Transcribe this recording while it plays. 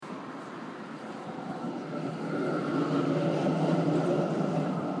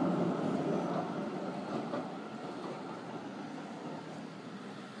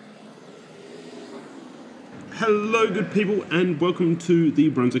Hello, good people, and welcome to the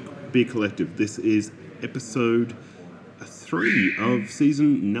Brunswick Beer Collective. This is episode 3 of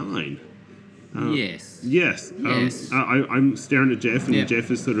season 9. Yes. Yes. Yes. I'm staring at Jeff, and Yep.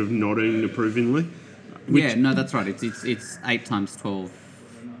 Jeff is sort of nodding approvingly. Yeah, no, that's right. It's 8 times 12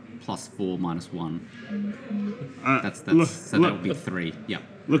 plus 4 minus 1. That's look- so look- that would be 3. Yep.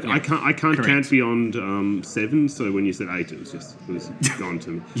 Look, Yep. I can't Correct. count beyond 7. So when you said 8, it was gone to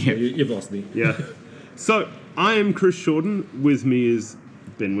me. Yeah. You've lost me. Yeah. So I am Chris Shorten. With me is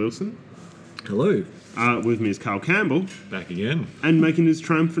Ben Wilson. Hello. With me is Carl Campbell, Back again. and making his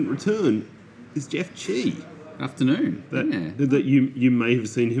triumphant return is Jeff Chi. Afternoon. Yeah. That you may have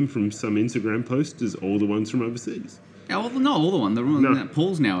seen him from some Instagram post as all the ones from overseas. Yeah, well, not all the one. The one No. that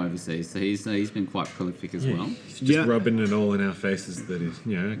Paul's now overseas, so he's been quite prolific as well. He's just Yeah. rubbing it all in our faces that he's,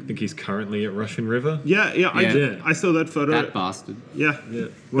 I think he's currently at Russian River. Yeah, Yeah. I saw that photo. That bastard. Yeah, Yeah,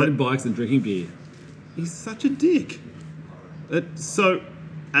 riding bikes and drinking beer. he's such a dick. So,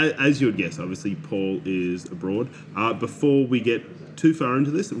 as you would guess, obviously Paul is abroad. Before we get too far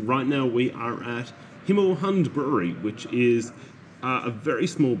into this, right now we are at Himmelhund Brewery, which is a very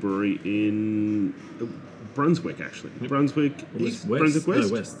small brewery in Brunswick, actually. Brunswick East, Brunswick West.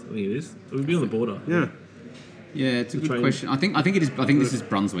 No, West. I think it is. It would be on the border. Yeah. Yeah, it's a good train. question. I think it is. I think this is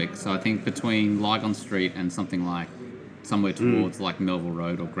Brunswick. So I think between Lygon Street and something like somewhere towards like Melville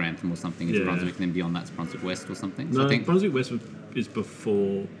Road or Grantham or something is Yeah. Brunswick, and then beyond that's Brunswick West or something. So No, I think Brunswick West is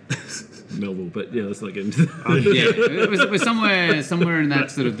before Melville, but yeah, let's not get into that. yeah, it was somewhere in that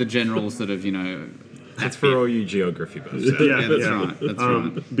sort of the general sort of That's for all you geography buffs. Yeah, that's right. That's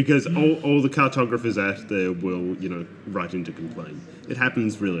right. Because all the cartographers out there will, write in to complain. It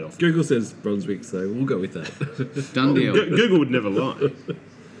happens really often. Google says Brunswick, so we'll go with that. Done deal. Google would never lie.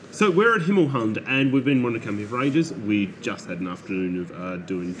 So we're at Himmelhund, and we've been wanting to come here for ages. We just had an afternoon of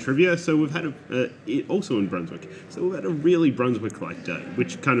doing trivia, so we've had also in Brunswick. So we've had a really Brunswick-like day,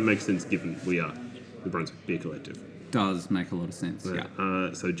 which kind of makes sense given we are the Brunswick Beer Collective. Does make a lot of sense.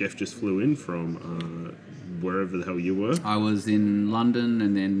 Yeah. So Jeff just flew in from wherever the hell you were. I was in London,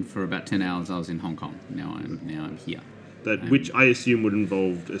 and then for about 10 hours I was in Hong Kong. Now I'm here. Which I assume would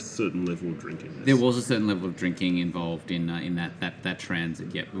involve a certain level of drinking. There was a certain level of drinking involved in that transit.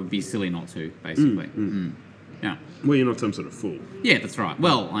 Yeah, it would be silly not to, basically. Yeah. Well, you're not some sort of fool. Yeah, that's right.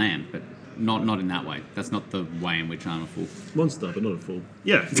 Well, I am, but not in that way. That's not the way in which I'm a fool. Monster, but not a fool.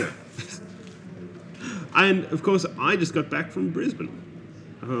 Yeah. And, of course, I just got back from Brisbane.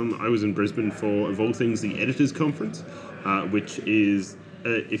 I was in Brisbane for, of all things, the Editors' Conference, which is,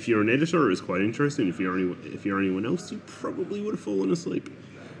 if you're an editor, is quite interesting. If you're anyone else, you probably would have fallen asleep.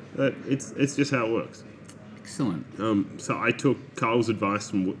 It's just how it works. Excellent. So I took Carl's advice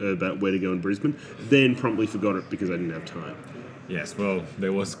about where to go in Brisbane, then promptly forgot it because I didn't have time. Yes, well,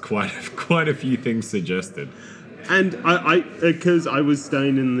 there was quite a few things suggested. And because I was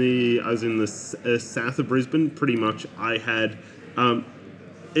staying in the south of Brisbane, pretty much I had.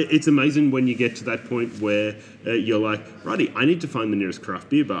 It's amazing when you get to that point where you're like, righty, I need to find the nearest craft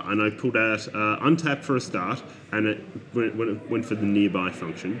beer bar, and I pulled out Untapped for a start, and it went for the nearby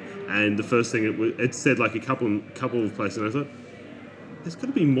function, and the first thing it said like a couple of places, and I thought, there's got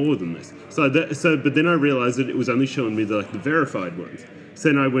to be more than this. But then I realised that it was only showing me the verified ones. So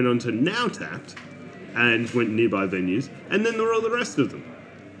then I went on to Now Tapped, and went nearby venues, and then there were all the rest of them,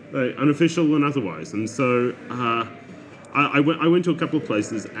 unofficial and otherwise. And so I went to a couple of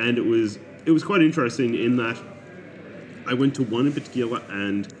places, and it was quite interesting in that I went to one in particular,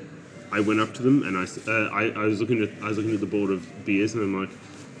 and I went up to them, and I was looking at the board of beers, and I'm like,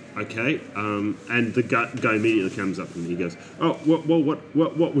 okay, and the guy immediately comes up and he goes, oh, what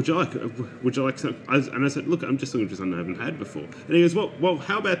would you like? Would you like some? And I said, look, I'm just looking for something I haven't had before. And he goes, well,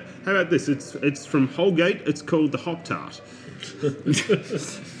 how about this? It's from Holgate. It's called the Hop Tart.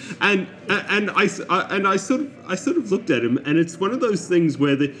 and I sort of looked at him, and it's one of those things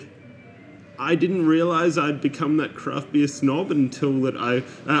where I didn't realize I'd become that craft beer snob until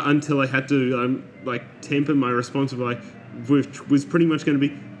I had to temper my response which was pretty much going to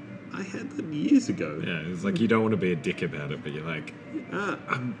be, I had that years ago. Yeah, it's like you don't want to be a dick about it, but you're like,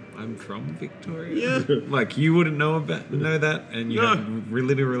 I'm from Victoria. Yeah. Like you wouldn't know that, and you No. have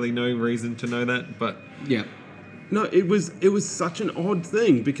literally no reason to know that. But Yeah. No, it was such an odd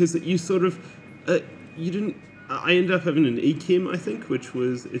thing because you sort of you didn't. I ended up having an EKIM, I think, which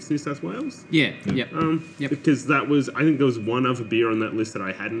was it's New South Wales. Yeah. Yep. Yep. Because I think there was one other beer on that list that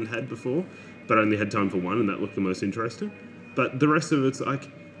I hadn't had before, but I only had time for one, and that looked the most interesting. But the rest of it's like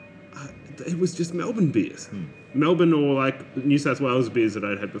it was just Melbourne beers, Melbourne or like New South Wales beers that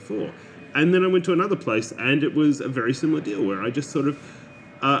I'd had before. And then I went to another place, and it was a very similar deal where I just sort of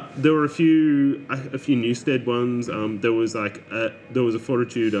There were a few Newstead ones. There was a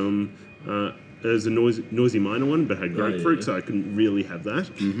Fortitude. There's a noisy minor one, but had grapefruit, so I couldn't really have that.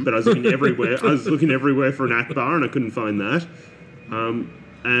 Mm-hmm. But I was looking everywhere. I was looking everywhere for an Akbar, and I couldn't find that.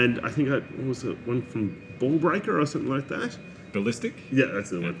 And I think what was it, one from Ballbreaker or something like that. Ballistic? Yeah,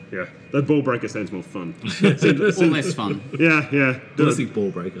 that's the one. Yeah, the Ballbreaker sounds more fun. Or less fun. Yeah. Classic ball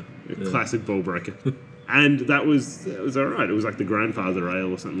breaker. Classic Ballbreaker. And that was all right. It was like the grandfather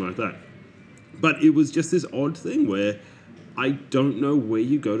ale or something like that. But it was just this odd thing where I don't know where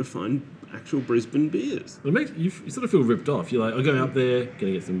you go to find actual Brisbane beers. It makes you sort of feel ripped off. You're like, I'm going up there, going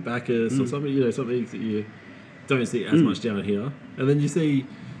to get some Bacchus or something, something that you don't see as much down here. And then you see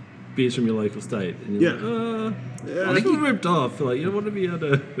beers from your local state, and you're like, I feel ripped off. Like, you don't want to be able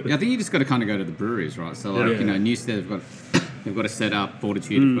to... Yeah, I think you just got to kind of go to the breweries, right? So, like, Newstead they've got to set up,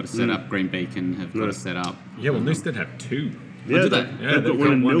 Fortitude have got to set up, Green Beacon have got to set up. Yeah, well, Newstead have two. Yeah, do they? Yeah, they've got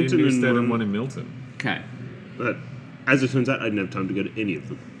one in Newstead and one in Milton. Okay. But as it turns out, I didn't have time to go to any of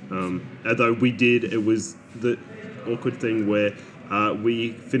them. Although we did, it was the awkward thing where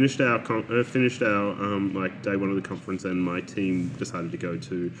we finished our like day one of the conference, and my team decided to go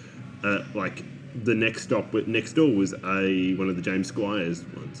to the next stop. Next door was one of the James Squires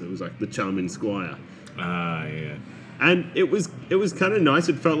ones. It was like the Charmin Squire. Yeah. And it was kind of nice.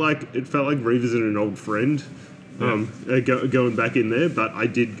 It felt like revisiting an old friend, going back in there. But I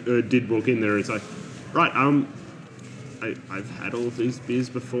did walk in there and it's like, right, I've had all of these beers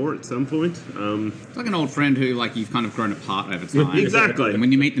before at some point. It's like an old friend who, like, you've kind of grown apart over time. Exactly. And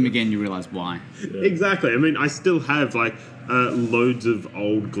when you meet them again, you realise why. Yeah. Exactly. I mean, I still have loads of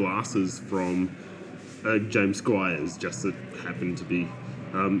old glasses from James Squires, just that happened to be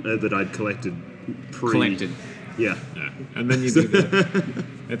that I'd collected. Yeah. And then you do that.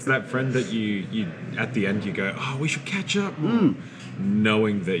 It's that friend that you at the end you go, oh, we should catch up,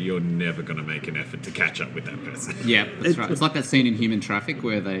 knowing that you're never going to make an effort to catch up with that person. Yeah, that's right. It's like that scene in Human Traffic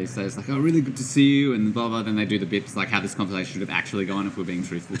where they say, it's like, oh, really good to see you, and blah, blah, then they do the bits like how this conversation should have actually gone if we're being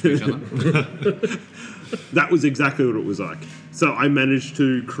truthful to each other. That was exactly what it was like. So I managed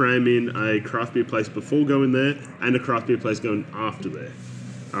to cram in a craft beer place before going there and a craft beer place going after there,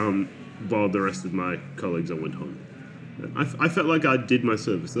 while the rest of my colleagues all went home. I felt like I did my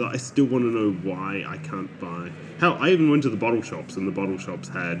service. I still want to know why I can't buy. Hell, I even went to the bottle shops, and the bottle shops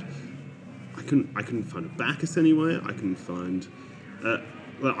had. I couldn't find a Bacchus anywhere. I couldn't find.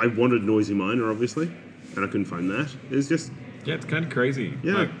 I wanted Noisy Miner, obviously, and I couldn't find that. It's just. Yeah, it's kind of crazy.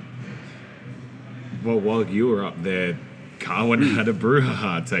 Yeah. Well, while you were up there, Carwin had a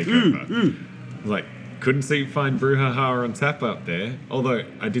brouhaha takeover. Like, couldn't find brouhaha on tap up there. Although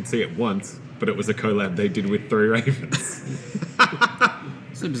I did see it once. But it was a collab they did with Three Ravens.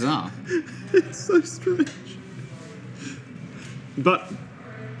 So bizarre. It's so strange. But,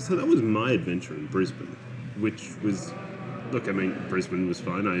 so that was my adventure in Brisbane, which was, look, I mean, Brisbane was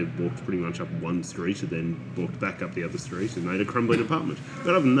fine. I walked pretty much up one street and then walked back up the other street and made a crumbling apartment.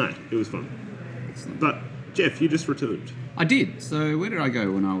 But other than that, it was fun. Excellent. But, Jeff, you just returned. I did. So where did I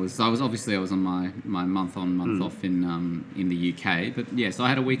go when I was on my month on, month off in the UK. But yeah, so I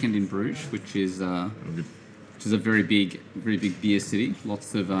had a weekend in Bruges, which is a very big beer city.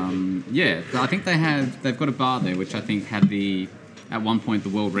 Lots of I think they've got a bar there which I think had at one point the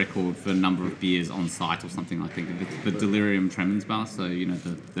world record for number of beers on site or something. I think the Delirium Tremens bar. So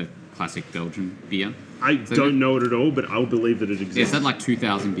the classic Belgian beer. I don't know it at all, but I'll believe that it exists. Yeah, it's had like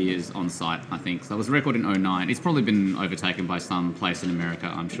 2,000 beers on site, I think. So it was a record in 2009. It's probably been overtaken by some place in America,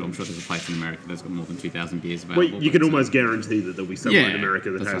 I'm sure. I'm sure there's a place in America that's got more than 2,000 beers available. Well, you can almost guarantee that there'll be someone in America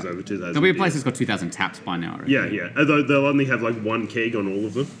that has over 2,000 There'll be a place that's got 2,000 taps by now, I reckon. Yeah. Although they'll only have like one keg on all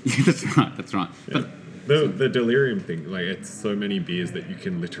of them. Yeah, that's right. Yeah. But the Delirium thing, like, it's so many beers that you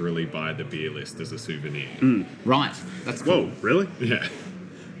can literally buy the beer list as a souvenir. Right. That's cool. Whoa, really? Yeah.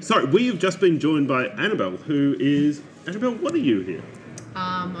 Sorry, we have just been joined by Annabelle, who is... Annabelle, what are you here?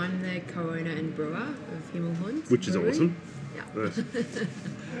 I'm the co-owner and brewer of Himmelhund. Which is Brewery. awesome. Yeah.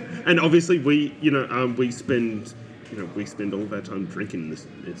 And obviously we spend all of our time drinking in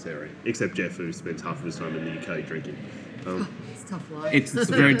this area. Except Jeff, who spends half of his time in the UK drinking. It's a tough life. It's a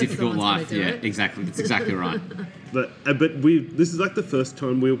very difficult Someone's life, gotta do yeah, it. exactly. That's exactly right. But this is like the first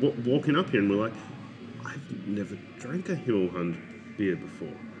time we're walking up here and we're like, I've never drank a Himmelhund beer before.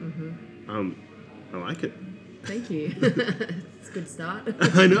 Mm-hmm. I like it. Thank you. It's a good start.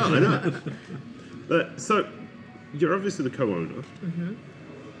 I know. So, you're obviously the co-owner. Mm-hmm.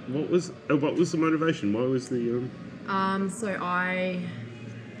 What was the motivation? Why was the... So I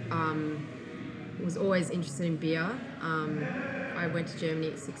was always interested in beer. I went to Germany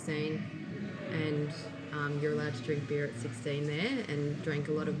at 16 and you're allowed to drink beer at 16 there, and drank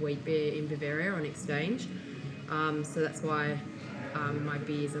a lot of wheat beer in Bavaria on exchange. So that's why my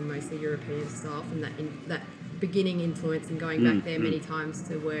beers are mostly European style, from that beginning influence and going back there many times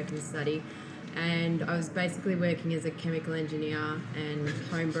to work and study. And I was basically working as a chemical engineer and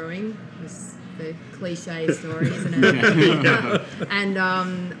home brewing. It's the cliche story, isn't it?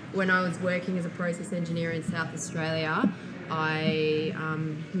 And when I was working as a process engineer in South Australia, I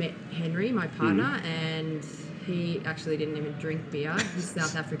met Henry, my partner, and he actually didn't even drink beer. He's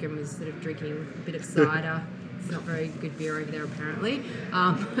South African, was sort of drinking a bit of cider. It's not very good beer over there, apparently.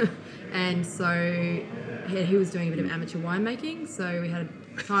 And so he was doing a bit of amateur winemaking, so we had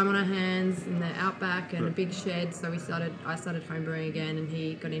time on our hands in the outback and a big shed. So I started homebrewing again, and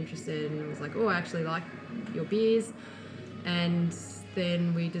he got interested and was like, "Oh, I actually like your beers." And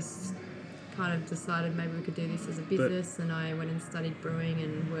then we just kind of decided maybe we could do this as a business. And I went and studied brewing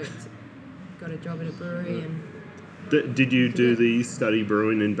and got a job at a brewery. And Did you do the study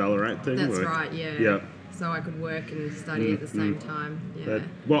brewing in Ballarat thing? that's right, yeah. Yeah. So I could work and study at the same time. Yeah.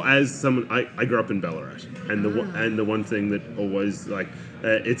 Well, as someone, I grew up in Ballarat, and the one thing that always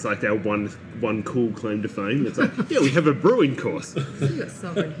it's like our one cool claim to fame. It's like, yeah, we have a brewing course. So you got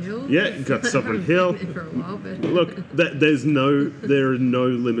Sovereign Hill. Yeah, you got Sovereign Hill. Been there for a while, but Look, there is no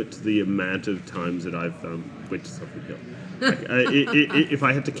limit to the amount of times that I've went to Sovereign Hill. Like, if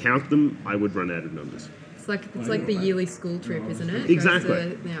I had to count them, I would run out of numbers. it's like the yearly school trip, isn't it?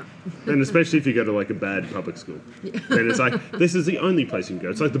 Exactly. Yeah. And especially if you go to like a bad public school, then it's like this is the only place you can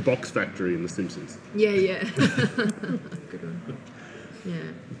go. It's like the box factory in The Simpsons. Yeah. Good one. Yeah.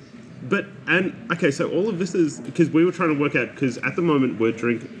 But so all of this is because we were trying to work out, because at the moment we're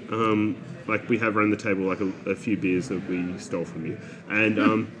drinking like we have around the table like a few beers that we stole from you,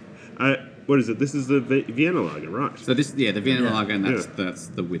 and what is it? This is the Vienna Lager, right? So the Vienna Lager, and that's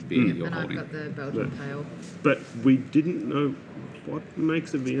the wheat beer that you're And holding. I've got the Belgian Pale. But we didn't know what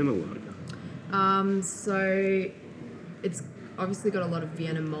makes a Vienna Lager. So it's obviously got a lot of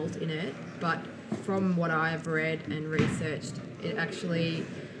Vienna malt in it, but from what I've read and researched, it actually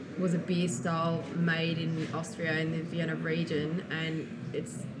was a beer style made in Austria in the Vienna region, and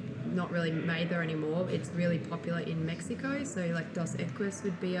it's not really made there anymore. It's really popular in Mexico, so like Dos Equis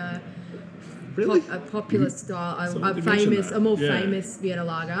would be a popular style, a more famous Vienna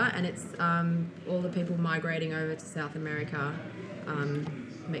lager, and it's all the people migrating over to South America,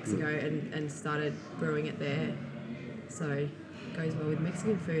 Mexico, and started brewing it there. So it goes well with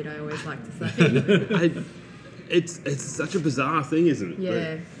Mexican food, I always like to say. It's such a bizarre thing, isn't it?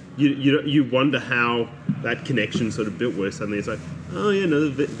 Yeah. You wonder how that connection sort of built, where suddenly it's like, oh yeah, no,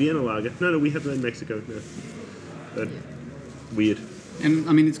 the Vienna Lager. No, we have that in Mexico now. But weird. And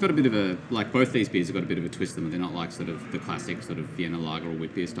I mean, it's got a bit of a, like, both these beers have got a bit of a twist to them. They're not like sort of the classic sort of Vienna Lager or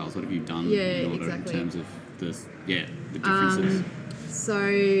wheat beer styles. What have you done in order in terms of the differences?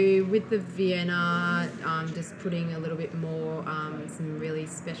 So with the Vienna, just putting a little bit more, some really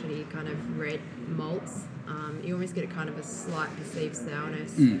specialty kind of red malts. You almost get a kind of a slight perceived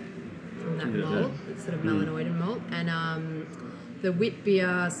sourness from that malt. It's sort of melanoid and malt. And the wheat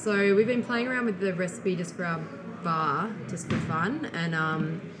beer, so we've been playing around with the recipe just for our bar, just for fun.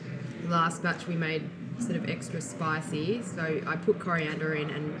 And last batch we made sort of extra spicy. So I put coriander in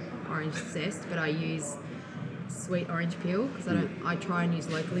and orange zest, but I use sweet orange peel because I try and use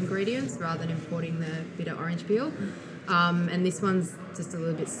local ingredients rather than importing the bitter orange peel. And this one's just a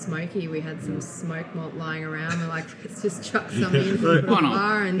little bit smoky. We had some smoke malt lying around. We're like, let's just chuck some in the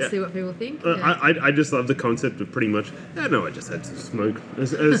bar and see what people think. I just love the concept of pretty much, I just had some smoke.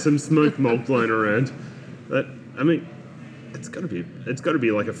 There's some smoke malt lying around. But I mean, it's got to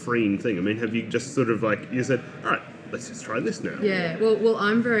be like a freeing thing. I mean, have you just sort of like, you said, all right, let's just try this now. Yeah, well,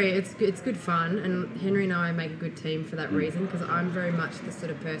 it's good fun, and Henry and I make a good team for that reason, because I'm very much the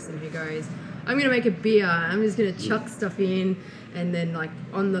sort of person who goes, I'm going to make a beer, I'm just going to chuck stuff in, and then like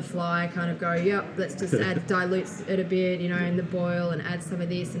on the fly kind of go, yep, let's just dilute it a bit, in the boil, and add some of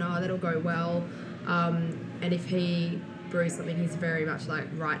this, and that'll go well. And if he brews something, he's very much like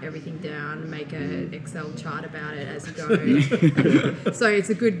write everything down, make an Excel chart about it as you go. So it's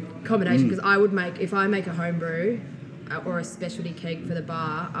a good combination, because if I make a home brew or a specialty keg for the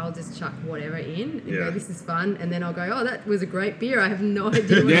bar, I'll just chuck whatever in and go, this is fun, and then I'll go, oh, that was a great beer, I have no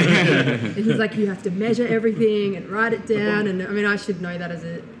idea what it is. And he's like, you have to measure everything and write it down, and I mean, I should know that as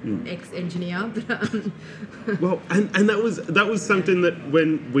an ex-engineer, but well, and that was something that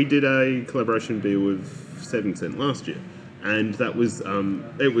when we did a collaboration beer with 7 Cent last year, and that was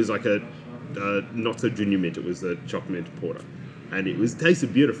it was like a not so junior mint, it was a chocolate mint porter, and it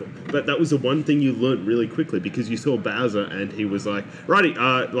tasted beautiful. But that was the one thing you learnt really quickly, because you saw Bowser and he was like, righty,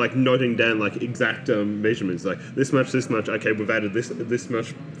 like noting down like exact measurements, like this much, okay, we've added this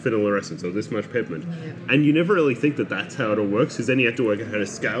much vanilla essence or this much peppermint. Yeah. And you never really think that that's how it all works, because then you have to work out how to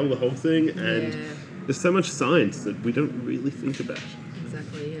scale the whole thing, and there's so much science that we don't really think about.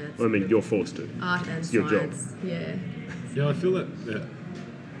 Exactly, yeah. I mean, you're forced to. Art and It's your job. science. Yeah. Yeah, I feel that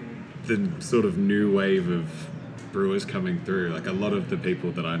the sort of new wave of brewers coming through, like a lot of the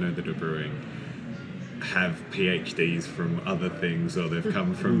people that I know that are brewing have PhDs from other things, or they've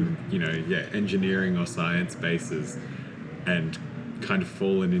come from, engineering or science bases, and kind of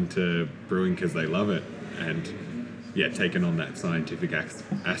fallen into brewing because they love it, and taken on that scientific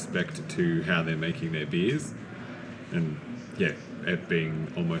aspect to how they're making their beers, and it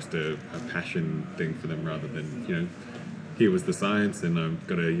being almost a passion thing for them, rather than here was the science and I've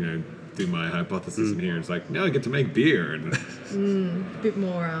got to do my hypothesis in here. It's like, now I get to make beer, and A bit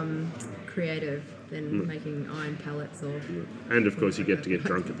more creative than making iron pellets or... And of course, you get to get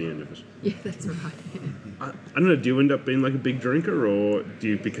drunk at the end of it. Yeah, that's right. I don't know, do you end up being like a big drinker, or do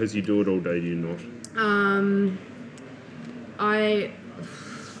you, because you do it all day, do you not? I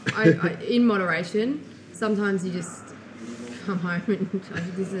in moderation. Sometimes you just come home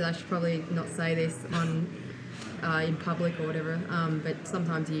and I should probably not say this on in public or whatever. But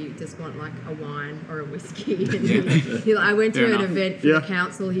sometimes you just want like a wine or a whiskey. And I went to an event for the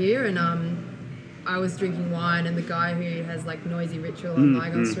council here, and I was drinking wine, and the guy who has like Noisy Ritual on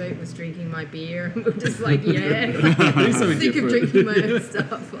Lygon Street was drinking my beer, and we were just like, I'm sick of drinking my own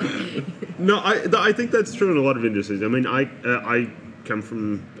stuff. No, I think that's true in a lot of industries. I mean, I come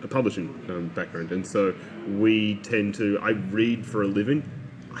from a publishing background, and so we tend to, I read for a living.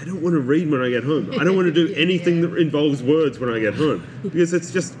 I don't want to read when I get home. I don't want to do anything that involves words when I get home, because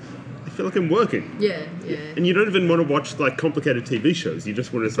it's just, I feel like I'm working. Yeah. And you don't even want to watch like complicated TV shows. You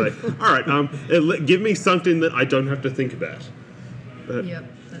just want to say, all right, give me something that I don't have to think about. Yep,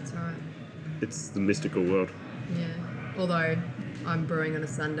 that's right. It's the mystical world. Yeah. Although I'm brewing on a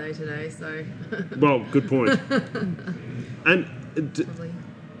Sunday today, so... Well, good point. And Probably.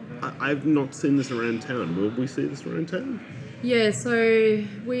 I've not seen this around town. Will we see this around town? Yeah, so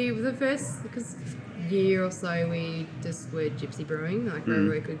the first year or so, we just were gypsy brewing, like wherever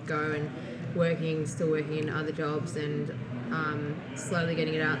we could go, and still working in other jobs, and slowly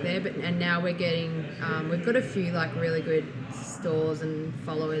getting it out there. And now we're getting, we've got a few like really good stores and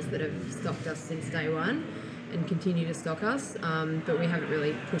followers that have stocked us since day one, and continue to stock us, but we haven't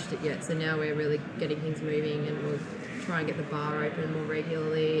really pushed it yet. So now we're really getting things moving, and we'll try and get the bar open more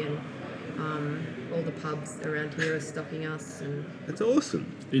regularly, and all the pubs around here are stocking us. And That's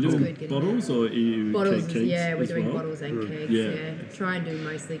awesome. Are you doing good, bottles or are you bottles, kegs yeah, we're as doing well? bottles and kegs. Yeah. Try and do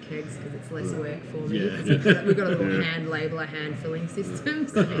mostly kegs because it's less work for me. Yeah. 'Cause we've got a little hand labeler, hand filling system.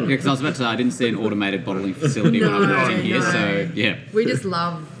 So Yeah, because I was about to say, I didn't see an automated bottling facility when I walked in here, No. so yeah. we just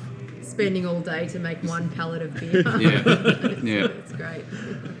love spending all day to make one pallet of beer. Yeah. It's great.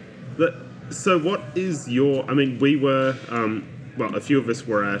 So what is your... I mean, we were... a few of us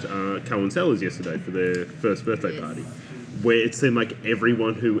were at Cowan Cellars yesterday for their first birthday party, where it seemed like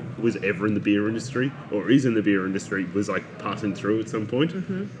everyone who was ever in the beer industry or is in the beer industry was like passing through at some point.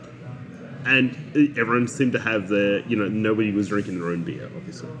 And everyone seemed to have their... nobody was drinking their own beer,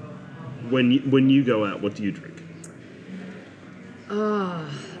 obviously. When you go out, what do you drink?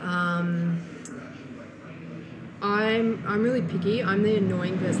 I'm really picky. I'm the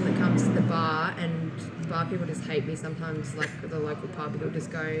annoying person that comes to the bar, and bar people just hate me sometimes. Like the local pub, people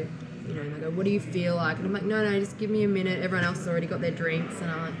just go, and they go, "What do you feel like?" And I'm like, "No, just give me a minute. Everyone else has already got their drinks," and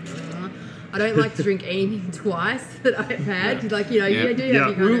I'm like, I don't like to drink anything twice that I've had. Like, you do have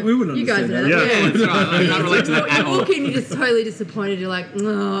your kind of... We wouldn't You guys know understand that. that. That's right. I can't relate to that at You all. walk in, you're just totally disappointed. You're like,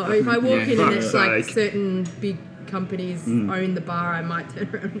 no. Or if I walk in and fuck's it's like sake. certain big companies own the bar, I might turn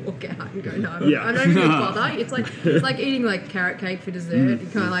around and walk out and go, no, Yeah. I don't even bother. It's like eating like carrot cake for dessert. You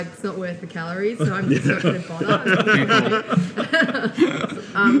kind of like, it's not worth the calories, so I'm just not going to bother.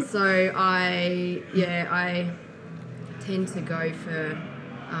 So I tend to go for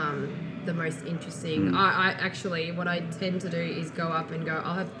the most interesting. I actually, what I tend to do is go up and go,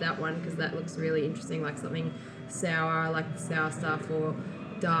 I'll have that one because that looks really interesting, like something sour. I like the sour stuff, or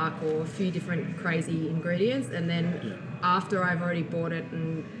dark, or a few different crazy ingredients. And then after I've already bought it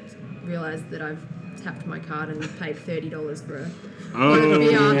and realised that I've tapped my card and paid $30 for a bottle of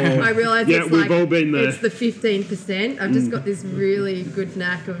beer, I realise we've all been there. it's the 15%. I've just got this really good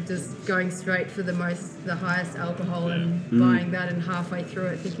knack of just going straight for the highest alcohol and buying that, and halfway through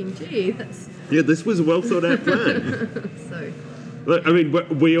it thinking, gee, that's... Yeah, this was a well thought out plan. So, Look, I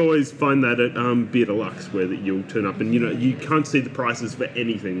mean, we always find that at Beer Deluxe, where that you'll turn up and you can't see the prices for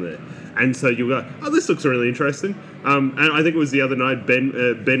anything there, and so you'll go, "Oh, this looks really interesting." And I think it was the other night,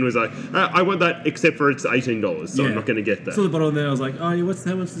 Ben was like, "I want that, except for it's $18, so I'm not going to get that." So the bottom there, I was like, "Oh, yeah,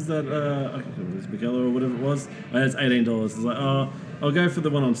 how much is that? I can't remember, it's Miguel or whatever it was. And it's $18." It's like, "Oh, I'll go for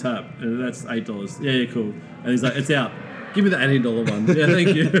the one on tap, and that's $8." Yeah, cool. And he's like, "It's out. Give me the $18 one." Yeah,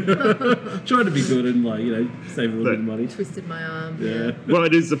 thank you. Trying to be good and save a little bit of money. Twisted my arm. Yeah. Well,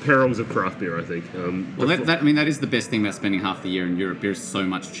 it is the perils of craft beer, I think. Well, that is the best thing about spending half the year in Europe. Beer is so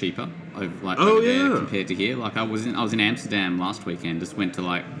much cheaper, over there compared to here. Like I was in Amsterdam last weekend. Just went to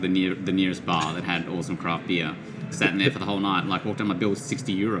the nearest bar that had awesome craft beer. Sat in there for the whole night. Walked out, my bill was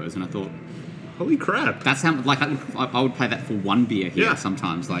 €60, and I thought, holy crap! That's how I would pay that for one beer here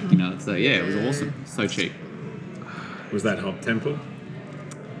sometimes. So it was awesome. So cheap. Was that Hop Temple?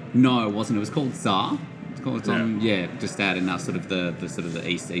 No, it wasn't. It was called Tsar. It's on just out in sort of the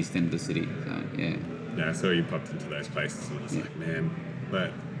east end of the city. So yeah. Yeah, I saw you popped into those places and I was like, man,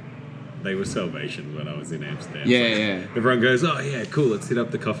 but they were salvation when I was in Amsterdam. Yeah. Everyone goes, oh yeah, cool, let's hit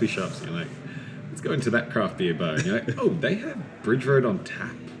up the coffee shops. And you're like, let's go into that craft beer bar. And you're like, oh, they have Bridge Road on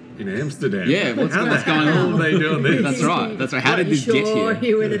tap in Amsterdam. Yeah, what's going on? How are they doing this? That's right. How did this get here?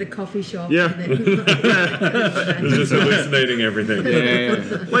 You went at a coffee shop. Yeah. And then Just hallucinating everything.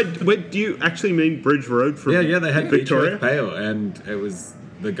 Yeah. Wait, do you actually mean Bridge Road from Yeah, they had Victoria? Victoria Pale, and it was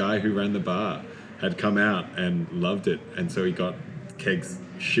the guy who ran the bar had come out and loved it, and so he got kegs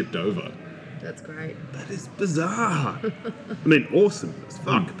shipped over. That's great. That is bizarre. I mean, awesome as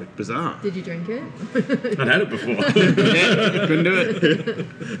fuck, but bizarre. Did you drink it? I'd had it before. Yeah, couldn't do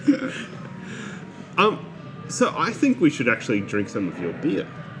it. So I think we should actually drink some of your beer,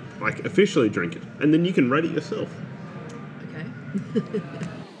 officially drink it, and then you can rate it yourself. Okay.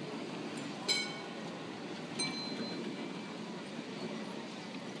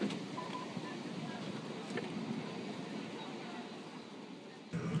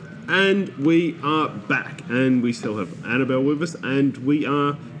 And we are back, and we still have Annabelle with us, and we're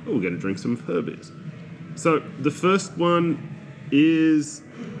going to drink some of her beers. So the first one is,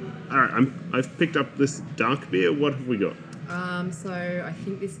 all right, I've picked up this dark beer. What have we got? So I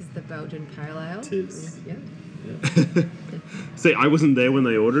think this is the Belgian Pale Ale. It is. Yeah. See, I wasn't there when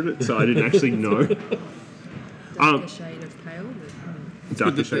they ordered it, so I didn't actually know. Darker shade of pale.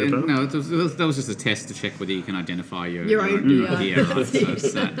 Darker shade of pale? No, that was just a test to check whether you can identify your own beer. beer. Right? So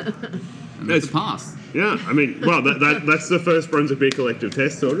it's a pass. Yeah, I mean, well, that's the first Brunswick Beer Collective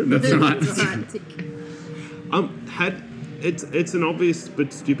test sorted. That's right. That's right. Tick. It's an obvious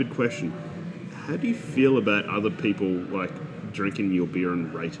but stupid question. How do you feel about other people drinking your beer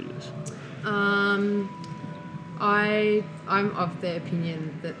and rating it? I'm of the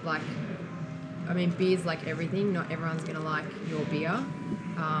opinion that beer's like everything. Not everyone's gonna like your beer,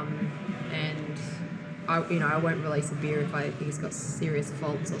 and I won't release a beer if I think it's got serious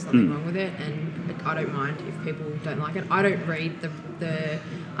faults or something wrong with it, and I don't mind if people don't like it. I don't read the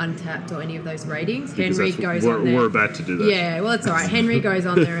Untapped or any of those ratings. Henry goes on there. We're about to do that. Yeah, well, it's all right. Henry goes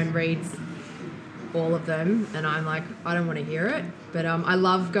on there and reads all of them, and I'm like, I don't want to hear it. But I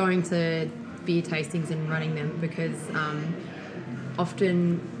love going to beer tastings and running them because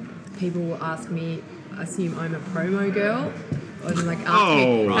often people will ask me, I assume I'm a promo girl, or they're ask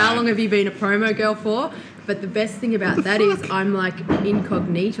me, how long have you been a promo girl for? But the best thing about that is I'm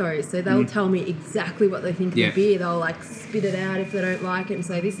incognito, so they'll tell me exactly what they think of the beer. They'll spit it out if they don't like it and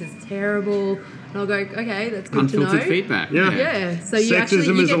say this is terrible. And I'll go, okay, that's good to know. Unfiltered feedback. Yeah. So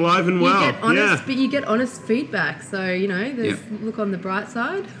Sexism is alive and well. You get honest, but you get honest feedback. So there's look on the bright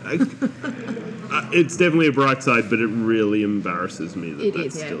side. It's definitely a bright side, but it really embarrasses me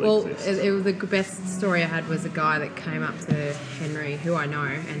that still exists. It was the best story I had was a guy that came up to Henry, who I know,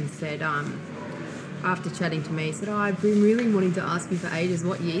 and said, after chatting to me, he said, I've been really wanting to ask you for ages,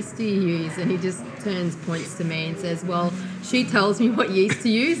 what yeast do you use? And he just points to me and says, well, she tells me what yeast to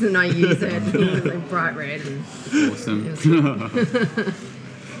use and I use it. And it was bright red. And awesome.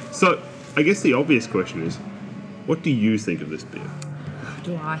 So I guess the obvious question is, what do you think of this beer? What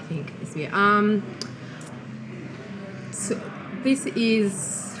do I think of this beer? So this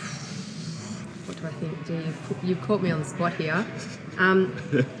is, what do I think? Gee, you've caught me on the spot here.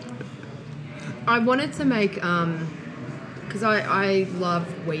 I wanted to make, because I love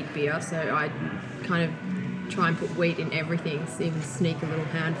wheat beer, so I kind of try and put wheat in everything, so even sneak a little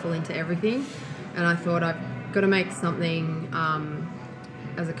handful into everything. And I thought I've got to make something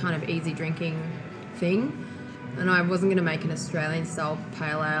as a kind of easy drinking thing. And I wasn't going to make an Australian style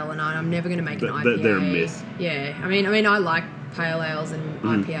pale ale, and I'm never going to make an IPA. They're a myth. Yeah, I mean, I like pale ales and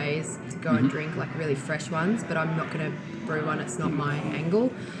IPAs to go and drink like really fresh ones, but I'm not going to brew one. It's not my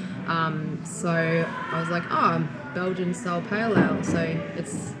angle. So I was like, Belgian style pale ale. So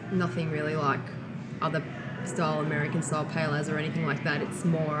it's nothing really like other style American style pale ales or anything like that. It's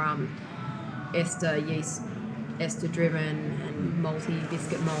more ester driven and malty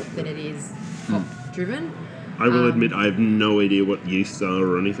biscuit malt than it is hop driven. I will admit I have no idea what yeasts are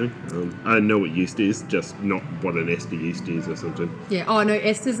or anything. I know what yeast is, just not what an ester yeast is or something. Yeah. Oh no,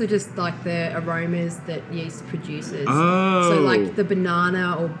 esters are just like the aromas that yeast produces. Oh. So like the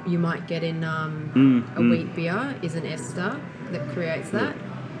banana, or you might get in a wheat beer, is an ester that creates that.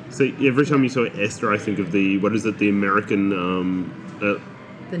 See, every time you say ester, I think of the American.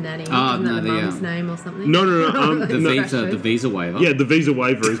 The nanny, Oh, isn't that no, the the, mum's name or something? No. The visa waiver. Yeah, the visa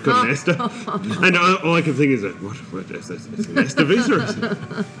waiver is called an ester, and all I can think is what is this? It's an ester visa. Is it?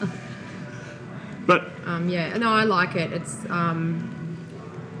 But Yeah, no, I like it. It's a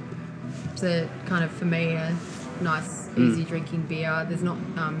kind of, for me, a nice, easy drinking beer. There's not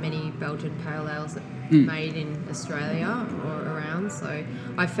many Belgian pale ales that made in Australia or around, so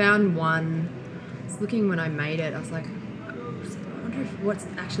I found one. I was looking when I made it. I was like, I wonder if what's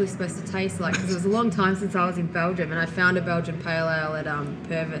actually supposed to taste like, because it was a long time since I was in Belgium, and I found a Belgian pale ale at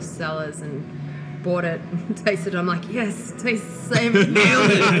Purvis Cellars and bought it and tasted it. I'm like, yes, it tastes the same as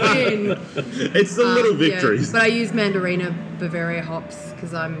Belgian. it's the little victories. Yeah. But I use Mandarina Bavaria hops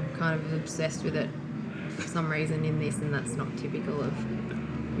because I'm kind of obsessed with it for some reason in this, and that's not typical of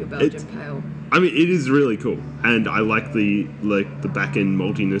your Belgian pale. I mean, it is really cool, and I like the back end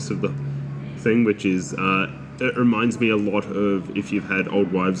maltiness of the thing, which is it reminds me a lot of, if you've had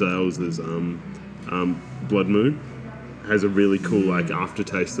Old Wives' Ales, there's Blood Moon has a really cool like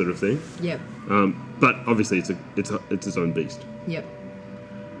aftertaste sort of thing. Yep. But obviously it's its own beast. Yep.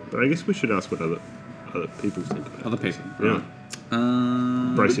 But I guess we should ask what other people think about it. Other people. Yeah.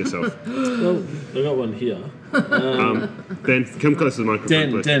 Brace yourself. Well, I got one here. Ben, come close to the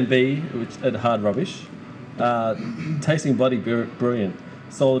microphone, please. Dan B, which at Hard Rubbish. Tasting bloody brilliant.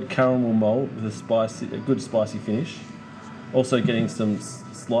 Solid caramel malt with a good spicy finish. Also getting some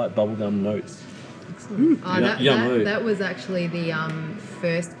slight bubblegum notes. That was actually the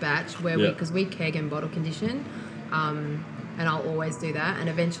first batch where because we keg and bottle condition, and I'll always do that. And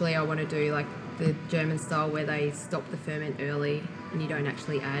eventually I want to do like the German style where they stop the ferment early and you don't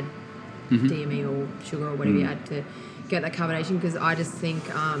actually add DME or sugar or whatever you add to get that carbonation, because I just think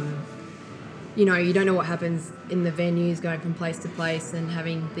you don't know what happens in the venues going from place to place, and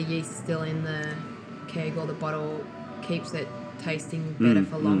having the yeast still in the keg or the bottle keeps it tasting better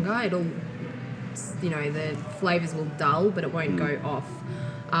for longer. It'll, the flavours will dull, but it won't go off.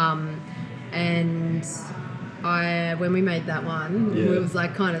 And when we made that one, it was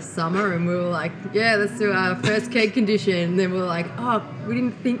like kind of summer, and we were like, yeah, let's do our first keg condition. And then we were like, we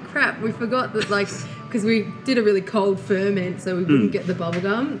didn't think, crap, we forgot that, like, because we did a really cold ferment, so we wouldn't get the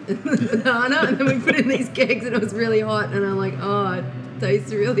bubblegum and the banana, and then we put in these kegs and it was really hot, and I'm like, it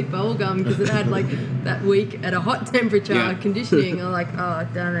tastes really bubblegum because it had like that week at a hot temperature conditioning. I'm like,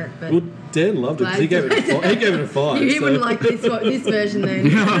 damn it. But well, Dan loved it because he gave it a 5. He wouldn't like this version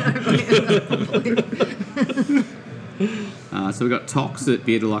then. So we've got Tox at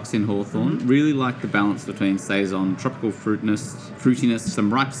Beer Deluxe in Hawthorn. Really like the balance between Saison, tropical fruitiness,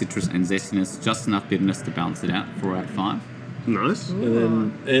 some ripe citrus and zestiness, just enough bitterness to balance it out. 4 out of 5. Nice. And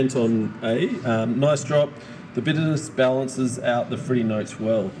then Anton A, nice drop. The bitterness balances out the fruity notes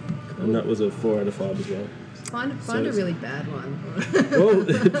well. Cool. And that was a 4 out of 5 as well. Find a really bad one. Well,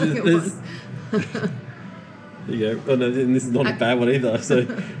 there's... There you go. Oh, no, and this is not a bad one either. So,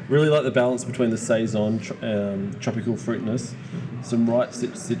 really like the balance between the Saison, tropical fruitiness, some ripe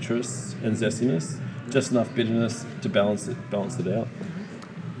citrus and zestiness, just enough bitterness to balance it out.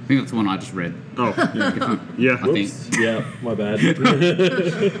 I think that's the one I just read. Oh, yeah. I think. Yeah, my bad.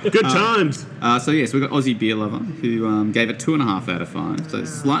 Good times. So we've got Aussie Beer Lover, who gave it 2.5 out of 5. So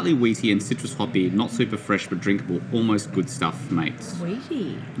slightly wheaty and citrus hoppy, not super fresh but drinkable, almost good stuff, mates.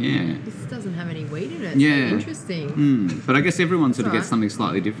 Wheaty. Yeah. This doesn't have any wheat in it. Yeah. So interesting. But I guess everyone sort of Alright. gets something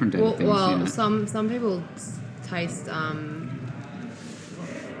slightly different out of things. Well, some people taste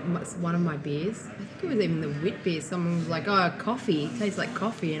one of my beers. I think it was even the wheat beer. Someone was like, coffee. It tastes like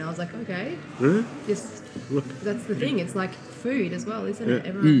coffee. And I was like, okay. Really? Just, Look. that's the thing. It's like food as well, isn't it?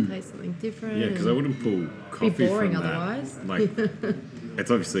 Everyone tastes something different. Yeah, because I wouldn't pull coffee be boring from otherwise. that. Like,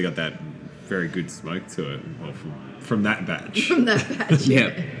 it's obviously got that very good smoke to it. Well, from that batch. From that batch.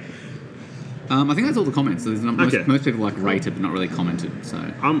 Yeah. I think that's all the comments. So there's not, Okay. most people like rated but not really commented. So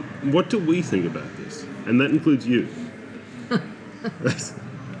What do we think about this? And that includes you.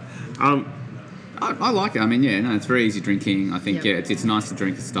 I like it. I mean, yeah, no, it's very easy drinking. I think, it's nice to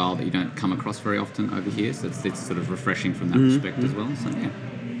drink a style that you don't come across very often over here. So it's sort of refreshing from that respect as well. So, yeah.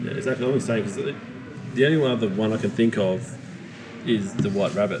 Yeah, exactly what I'm saying. Because the only other one I can think of is the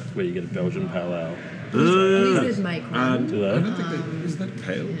White Rabbit, where you get a Belgian pale ale. Blizzard make one. Do I they? don't think is that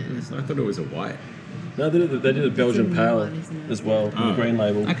pale? I thought it was a white. No, they did a Belgian new pale one, isn't it? as well, with a green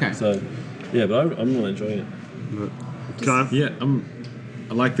label. Okay. So, yeah, but I'm really enjoying it. Kyle? Yeah,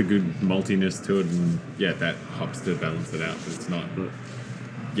 I like the good maltiness to it, and yeah, that hops to balance it out. But it's not.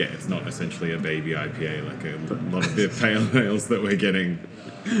 Yeah, it's not essentially a baby IPA like a lot of the pale ales that we're getting.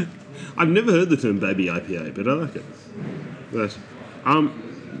 I've never heard the term baby IPA, but I like it. But,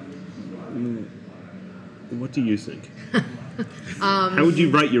 what do you think? How would you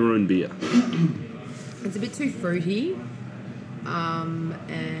rate your own beer? It's a bit too fruity. And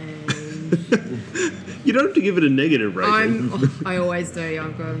You don't have to give it a negative rating. I always do.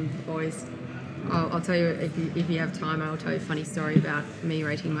 I'll tell you if you have time. I'll tell you a funny story about me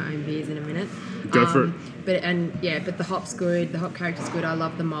rating my own beers in a minute. Go for it. But the hop's good. The hop character's good. I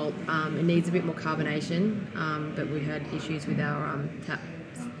love the malt. It needs a bit more carbonation. But we had issues with our tap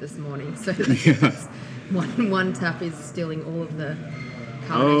this morning, so one tap is stealing all of the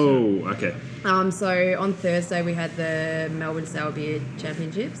carbonation. Oh, okay. So on Thursday we had the Melbourne Sour Beer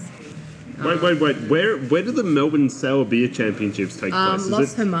Championships. Wait. Where do the Melbourne Sour Beer Championships take place?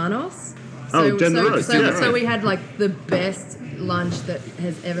 Los Hermanos. down the road. So we had like the best lunch that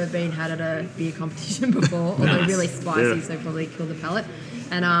has ever been had at a beer competition before, although really spicy, so probably killed the palate.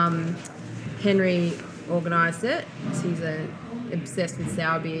 And Henry organised it. He's obsessed with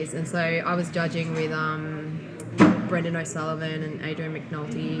sour beers, and so I was judging with Brendan O'Sullivan and Adrian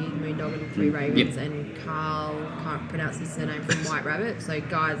McNulty, Moondog and Three Ravens, and Carl, can't pronounce his surname, from White Rabbit. So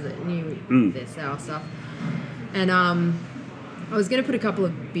guys that knew their sour stuff. And I was going to put a couple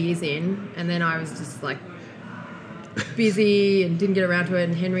of beers in, and then I was just like busy and didn't get around to it,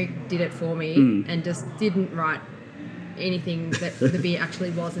 and Henry did it for me and just didn't write anything that the beer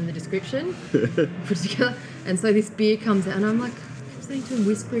actually was in the description put together. And so this beer comes out, and I'm like, I'm saying to him,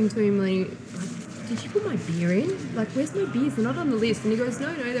 whispering to him, like, did you put my beer in? Like, where's my beers? They're not on the list. And he goes,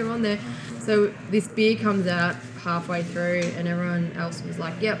 no, they're on there. So this beer comes out halfway through, and everyone else was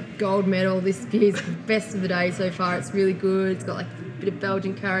like, yep, gold medal. This beer's the best of the day so far. It's really good. It's got like a bit of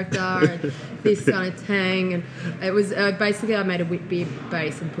Belgian character and this kind of tang. And it was basically, I made a wheat beer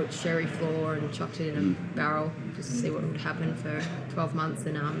base and put sherry floor and chucked it in a barrel just to see what would happen for 12 months.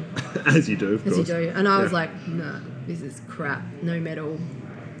 And As you do, of course. As you do. And I was like, no, this is crap. No medal.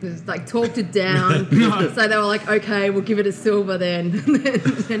 It was like, talked it down. So they were like, okay, we'll give it a silver then. And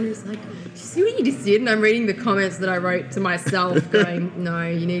then it's like, do you see what you just did? And I'm reading the comments that I wrote to myself going, no,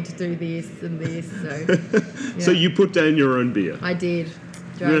 you need to do this and this. So, yeah. So you put down your own beer. I did.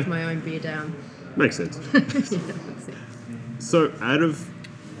 Dragged my own beer down. Makes sense. Yeah, that's it. So I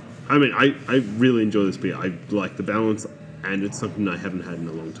really enjoy this beer. I like the balance, and it's something I haven't had in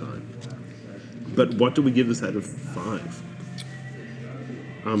a long time. But what do we give this out of 5?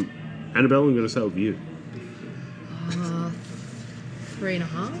 Annabelle, I'm going to start with you.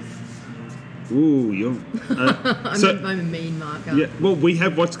 3.5. Ooh, you're... I'm a mean marker. Yeah, well, we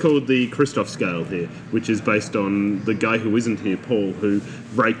have what's called the Christoph scale here, which is based on the guy who isn't here, Paul, who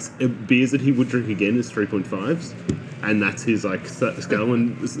rates beers that he would drink again as 3.5s, and that's his scale,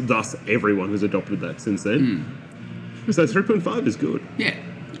 and thus everyone has adopted that since then. So 3.5 is good. Yeah.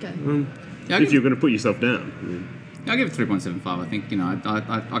 Okay. If you're going to put yourself down. I'll give it 3.75. I think,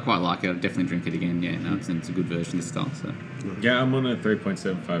 I quite like it. I'll definitely drink it again. Yeah, no, it's a good version of the style. So. Yeah, I'm on a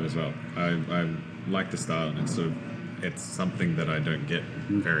 3.75 as well. I like the style, and it's something that I don't get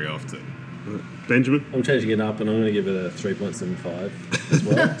very often. Benjamin? I'm changing it up, and I'm going to give it a 3.75 as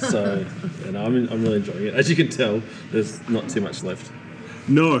well. So, I'm really enjoying it. As you can tell, there's not too much left.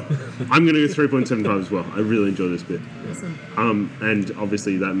 No, I'm going to go 3.75 as well. I really enjoy this beer. Awesome. And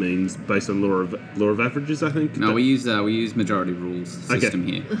obviously that means based on law of averages, I think. No, we use majority rules system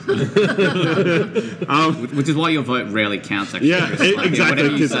here, which is why your vote rarely counts. Actually, Yeah, exactly.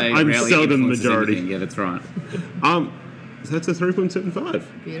 Because I'm rarely seldom influences majority. everything. Yeah, that's right. So that's a 3.75.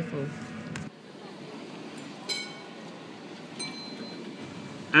 Beautiful.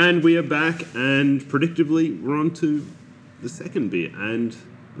 And we are back, and predictably, we're on to the second beer. And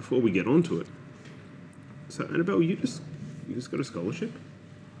before we get on to it, so Annabelle, you just got a scholarship?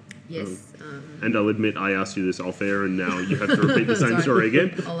 Yes. And I'll admit I asked you this off air, and now you have to repeat the same story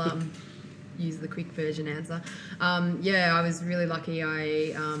again. I'll use the quick version answer. I was really lucky.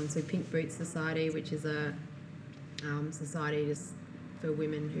 So Pink Boots Society, which is a society just for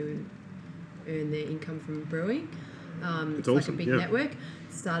women who earn their income from brewing. It's awesome, like a big network.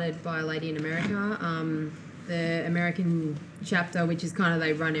 started by a lady in America. The American chapter, which is kind of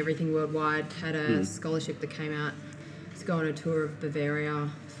they run everything worldwide, had a scholarship that came out to go on a tour of Bavaria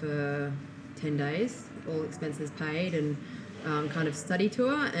for 10 days, all expenses paid, and kind of study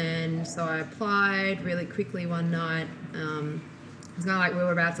tour. And so I applied really quickly one night. It's kind of like we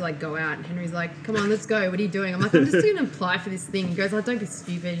were about to like go out, and Henry's like, "Come on, let's go. What are you doing?" I'm like, "I'm just going to apply for this thing." He goes, "Oh, don't be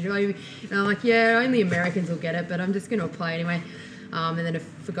stupid." And I'm like, "Yeah, only Americans will get it, but I'm just going to apply anyway." And then I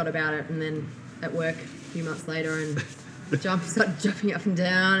forgot about it, and then at work a few months later, and started jumping up and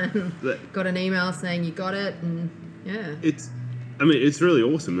down, and got an email saying you got it, and yeah. It's really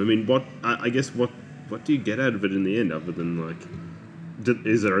awesome. I mean, what do you get out of it in the end, other than like?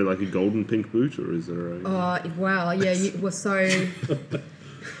 Is there like a golden pink boot, or is there a... Oh, wow, yeah, so...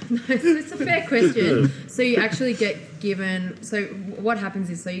 No, it's a fair question. So you actually get given... So what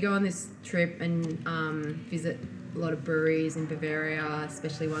happens is, so you go on this trip and visit a lot of breweries in Bavaria,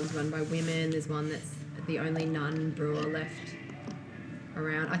 especially ones run by women. There's one that's the only nun-brewer left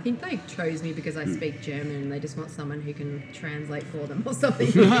around. I think they chose me because I speak German and they just want someone who can translate for them or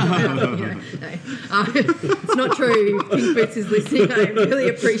something. It's not true. Pink Boots is listening. I really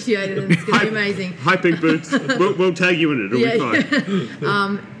appreciate it, and it's going to be amazing. Hi, Pink Boots. We'll tag you in it. It'll be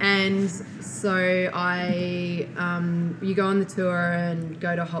fine. And so you go on the tour and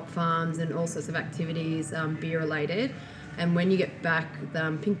go to hop farms and all sorts of activities, beer related. And when you get back,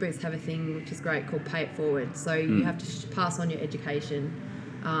 Pink Boots have a thing which is great called Pay It Forward. So you have to pass on your education.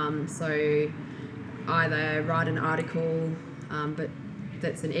 So either write an article, but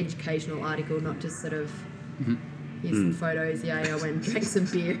that's an educational article, not just sort of here's some photos. Yeah, I went and drank some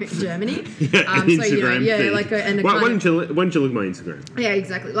beer in Germany. Instagram feed. Like why don't you look at my Instagram? Yeah,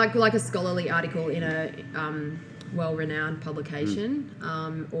 exactly. Like a scholarly article in a well-renowned publication,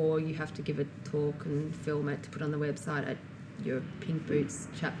 or you have to give a talk and film it to put on the website at your Pink Boots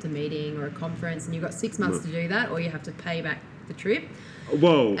chapter meeting or a conference, and you've got 6 months to do that, or you have to pay back the trip.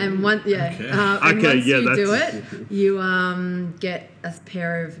 Whoa. And once you do it, you get a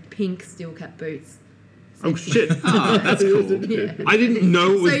pair of pink steel cap boots. Oh shit! That's cool. Yeah. I didn't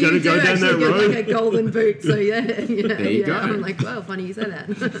know it was going to go down that road. Like a golden boot. So yeah, there you go. I'm like, well, funny you say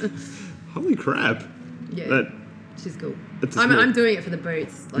that. Holy crap! Yeah. She's cool. I'm I'm doing it for the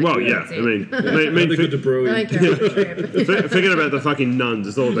boots. Like, well, yeah. I mean, Good to brew. I don't care about the trip. forget about the fucking nuns.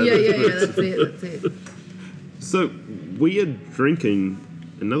 It's all about Yeah. That's it. So we are drinking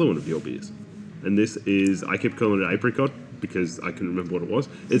another one of your beers, and this is, I kept calling it apricot because I can remember what it was.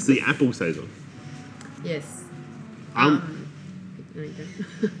 It's the apple saison. Yes. I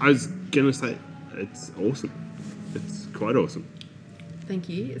was gonna say it's awesome. It's quite awesome. Thank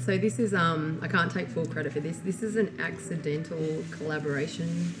you. So this is I can't take full credit for this. This is an accidental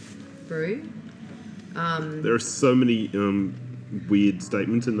collaboration brew. There are so many weird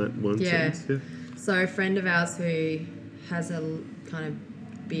statements in that one sentence. Yeah. So a friend of ours who has a kind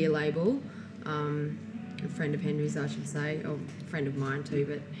of beer label, a friend of Henry's, I should say, or a friend of mine too,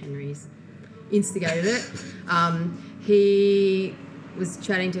 but Henry's instigated it. He was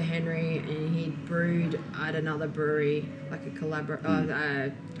chatting to Henry, and he'd brewed at another brewery, like a contract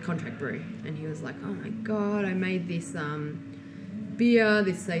brewery, and he was like, "Oh my god, I made this beer,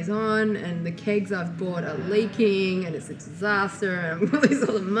 this saison, and the kegs I've bought are leaking, and it's a disaster, and I've got this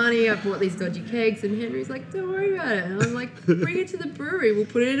all the money, I bought these dodgy kegs." And Henry's like, "Don't worry about it." And I'm like, "Bring it to the brewery, we'll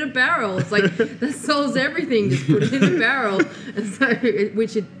put it in a barrel." It's like, that solves everything, just put it in a barrel. And so,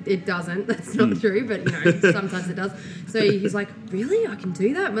 which it doesn't, that's not true, but sometimes it does. So he's like, "Really? I can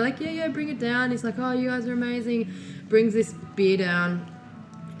do that?" And we're like, yeah, bring it down. He's like, "Oh, you guys are amazing." Brings this beer down,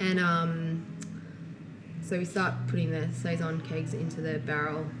 and so we start putting the saison kegs into the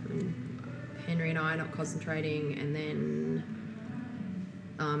barrel, and Henry and I are not concentrating, and then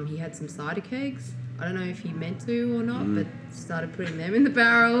he had some cider kegs. I don't know if he meant to or not, but started putting them in the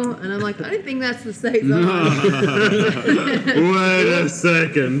barrel, and I'm like, "I don't think that's the saison." Wait a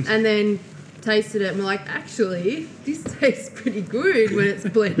second. And then tasted it, and we're like, "Actually, this tastes pretty good when it's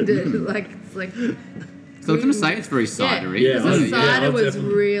blended." it's like. So I was going to say it's very cidery. Yeah, because the cider was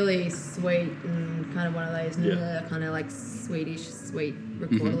definitely. really sweet and kind of one of those kind of like Swedish sweet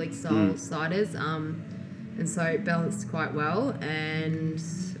Recorderlic style ciders, and so it balanced quite well. And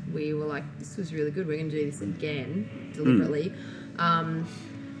we were like, "This was really good. We're going to do this again deliberately," and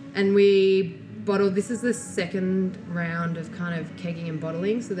we bottled. This is the second round of kind of kegging and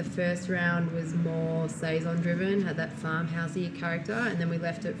bottling. So the first round was more saison driven, had that farmhousey character, and then we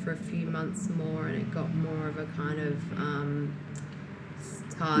left it for a few months more, and it got more of a kind of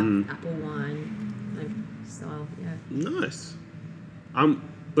tart apple wine kind of style. Yeah. Nice.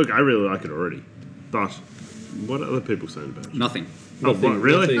 Look, I really like it already, but what are other people saying about it? Nothing. Nothing,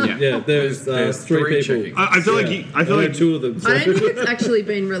 really? Nothing. Yeah. Yeah, there's three people. checking. I feel like I feel like two of them. I don't think it's actually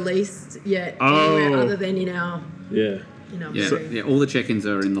been released yet anywhere Oh. other than in our Yeah, Yeah, very- all the check-ins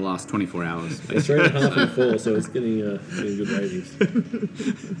are in the last 24 hours. it's 3.5 and 4, so it's getting good ratings.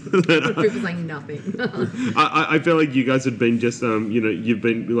 people saying nothing. I feel like you guys have been just you've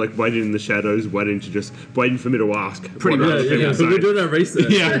been like waiting in the shadows, waiting for me to ask. Pretty what much, other people Yeah, say. but we're doing our research.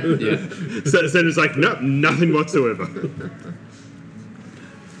 Yeah. Yeah. So it's like no, nothing whatsoever.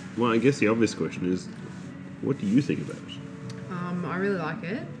 Well, I guess the obvious question is, what do you think about it? I really like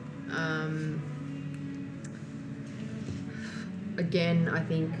it. Again, I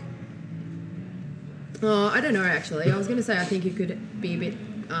think. Oh, I don't know actually. I was going to say I think it could be a bit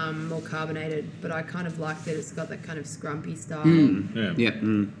more carbonated, but I kind of like that it's got that kind of scrumpy style, Yeah. Yep.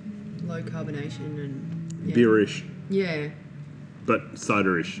 low carbonation and yeah. Beerish, Yeah, but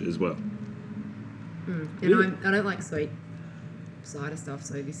ciderish as well. and I don't like sweet cider stuff,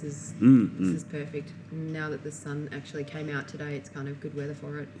 so this is perfect. Now that the sun actually came out today, it's kind of good weather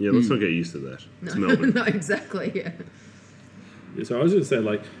for it. Yeah, let's not get used to that. It's Melbourne. No, exactly. Yeah. Yeah, so I was going to say,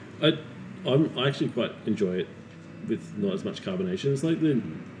 like, I actually quite enjoy it with not as much carbonation. It's like the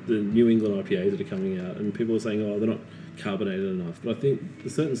New England IPAs that are coming out, and people are saying, oh, they're not carbonated enough. But I think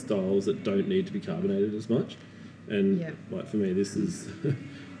there's certain styles that don't need to be carbonated as much. And, Yeah. like, for me, this is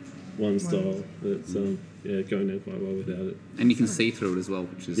one style that's going down quite well without it. And you can see through it as well,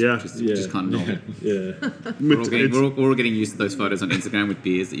 which is Yeah. just kind of novel. Yeah. We're all getting used to those photos on Instagram with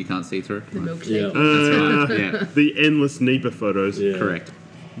beers that you can't see through. The milkshake. Yeah. That's right. Yeah. The endless Nipah photos. Yeah. Correct.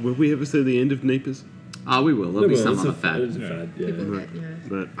 Will we ever see the end of Nipahs? We will. There'll be some it's on a the fad. It's a fad, yeah. People get, yeah.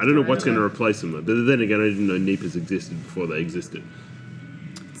 But I don't know what's going to replace them. But then again, I didn't know Nipahs existed before they existed.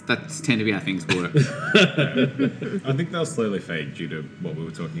 That's tend to be how things work. I think they'll slowly fade due to what we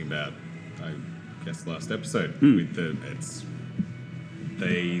were talking about, I guess, last episode. With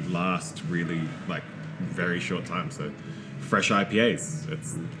they last really like very short time. So fresh IPAs,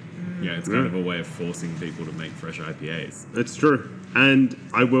 it's kind of a way of forcing people to make fresh IPAs. That's true. And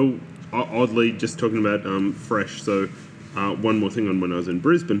I will, oddly, just talking about fresh, so one more thing on when I was in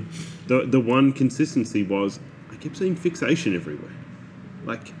Brisbane, the one consistency was I kept seeing fixation everywhere.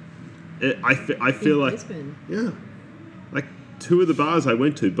 Like, I feel In like, Brisbane. yeah, like two of the bars I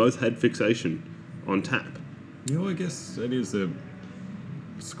went to both had fixation on tap. I guess it is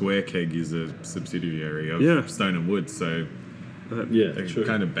Square Keg is a subsidiary of Yeah. Stone and Wood, so Yeah, the true.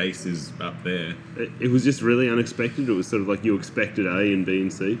 kind of base is up there. It was just really unexpected. It was sort of like you expected A and B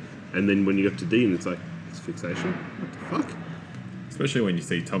and C, and then when you got to D and it's like, it's fixation? What the fuck? Especially when you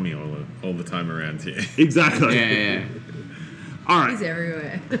see Tommy all the time around here. Exactly. Yeah. All right. He's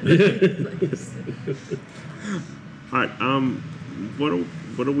everywhere. All right.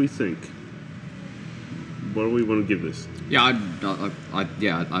 What do we think? What do we want to give this? Yeah,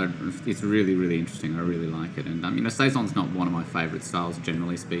 it's really, really interesting. I really like it, and I mean, a saison's not one of my favourite styles,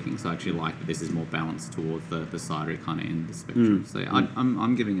 generally speaking. So I actually like that this is more balanced towards the cidery kind of end of the spectrum. So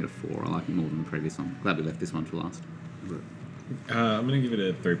I'm giving it a 4. I like it more than the previous one. Glad we left this one to last. I'm gonna give it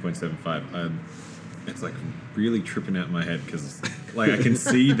a 3.75. It's like really tripping out my head because like I can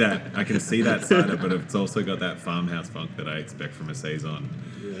see that cider, but it's also got that farmhouse funk that I expect from a saison.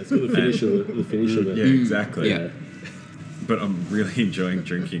 Yeah, it's got the finish of it. Yeah, exactly. Yeah. But I'm really enjoying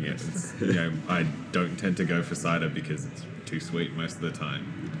drinking it. It's, I don't tend to go for cider because it's too sweet most of the time.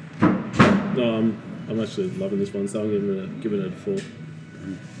 No, I'm actually loving this one, so I'm giving it a 4.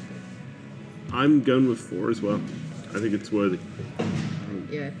 I'm going with 4 as well. I think it's worthy.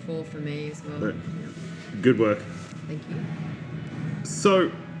 Yeah, 4 for me as well. Right. Yeah. Good work. Thank you.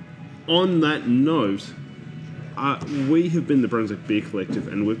 So, on that note, we have been the Brunswick Beer Collective,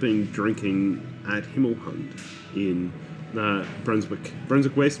 and we've been drinking at Himmelhund in Brunswick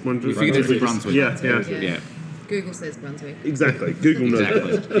West. We figured it was Brunswick. Yeah. Google says Brunswick. Exactly. Google knows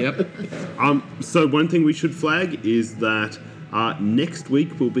that. Exactly. Yep. So one thing we should flag is that next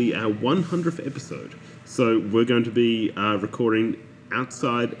week will be our 100th episode. So we're going to be recording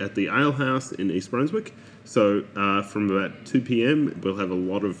outside at the Ale House in East Brunswick. So from about 2 p.m. we'll have a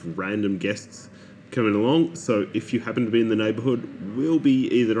lot of random guests coming along. So if you happen to be in the neighbourhood, we'll be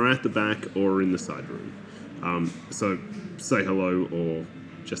either at the back or in the side room. So say hello or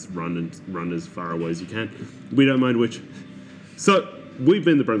just run as far away as you can. We don't mind which. So we've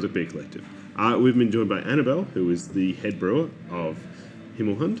been the Brunswick Beer Collective. We've been joined by Annabelle, who is the head brewer of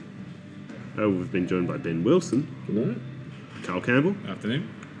Himmelhund. We've been joined by Ben Wilson, Good night. Carl Campbell, Afternoon.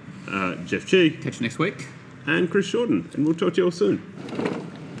 Jeff Chee, Catch you next week. and Chris Shorten. And we'll talk to you all soon.